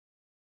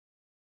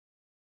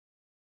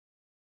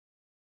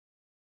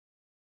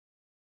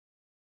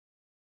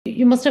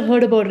You must have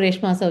heard about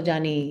Reshma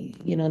Saujani,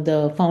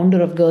 the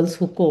founder of Girls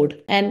Who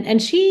Code.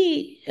 And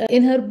she,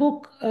 in her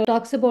book,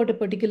 talks about a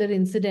particular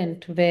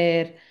incident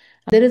where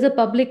there is a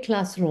public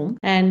classroom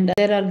and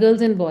there are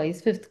girls and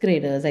boys, fifth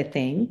graders, I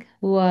think,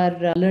 who are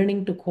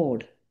learning to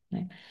code.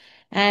 Right?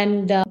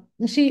 And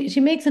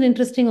she makes an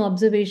interesting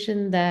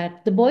observation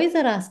that the boys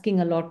are asking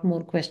a lot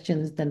more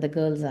questions than the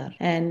girls are.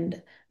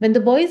 And when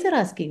the boys are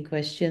asking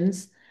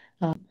questions,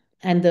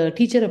 and the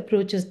teacher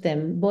approaches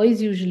them,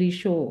 boys usually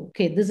show,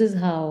 okay, this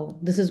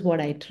is what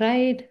I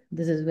tried,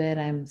 this is where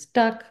I'm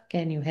stuck,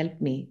 can you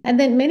help me? And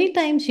then many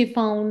times she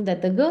found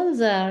that the girls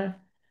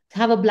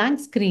have a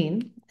blank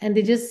screen and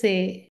they just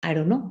say, I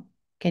don't know,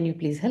 can you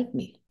please help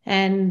me?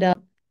 And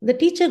the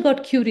teacher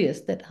got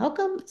curious that how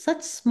come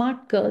such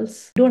smart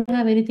girls don't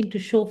have anything to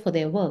show for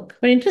their work?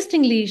 But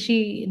interestingly,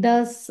 she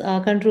does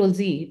Control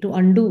Z to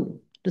undo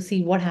to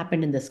see what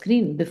happened in the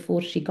screen before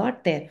she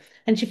got there.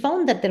 And she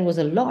found that there was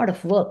a lot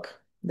of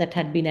work that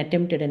had been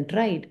attempted and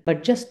tried,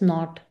 but just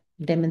not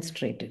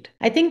demonstrated.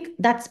 I think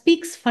that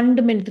speaks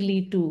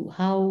fundamentally to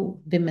how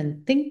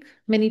women think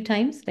many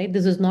times, right?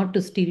 This is not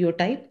to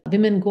stereotype.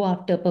 Women go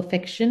after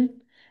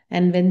perfection.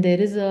 And when there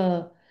is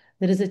a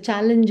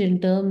challenge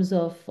in terms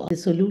of the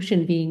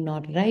solution being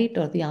not right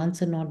or the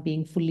answer not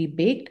being fully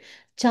baked,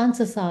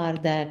 chances are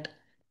that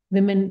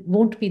women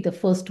won't be the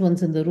first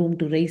ones in the room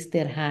to raise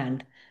their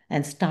hand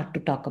and start to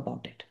talk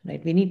about it,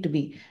 right? We need to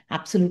be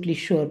absolutely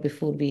sure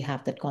before we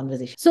have that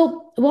conversation.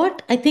 So,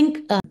 what I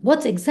think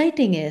what's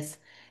exciting is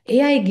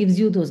AI gives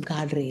you those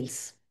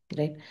guardrails,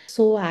 right?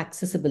 So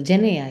accessible.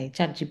 Gen AI,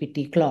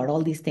 ChatGPT, Claude,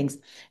 all these things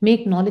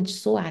make knowledge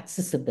so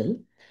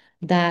accessible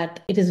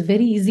that it is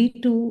very easy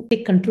to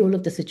take control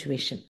of the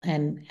situation.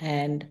 And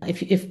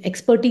if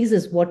expertise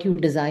is what you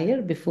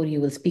desire before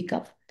you will speak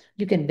up,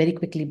 you can very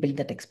quickly build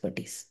that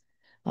expertise.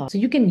 So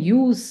you can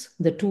use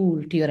the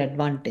tool to your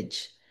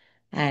advantage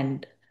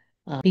and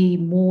be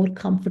more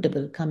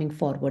comfortable coming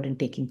forward and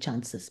taking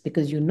chances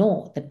because you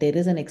know that there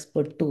is an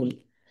expert tool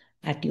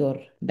at your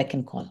beck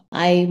and call.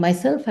 I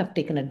myself have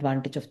taken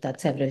advantage of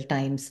that several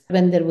times.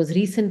 When there was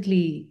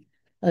recently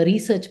a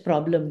research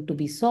problem to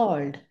be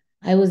solved,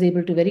 I was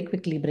able to very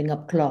quickly bring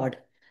up Claude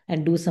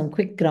and do some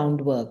quick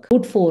groundwork,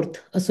 put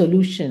forth a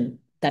solution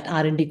that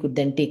R&D could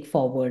then take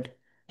forward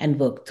and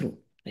work through.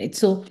 Right?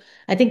 So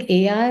I think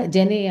AI,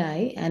 Gen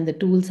AI, and the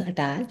tools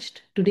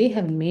attached today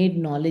have made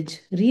knowledge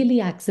really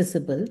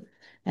accessible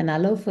and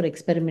allow for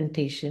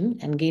experimentation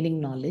and gaining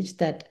knowledge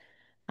that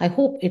I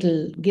hope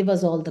it'll give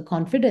us all the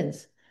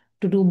confidence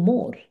to do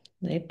more,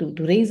 right? To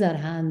raise our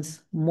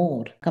hands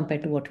more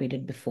compared to what we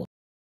did before.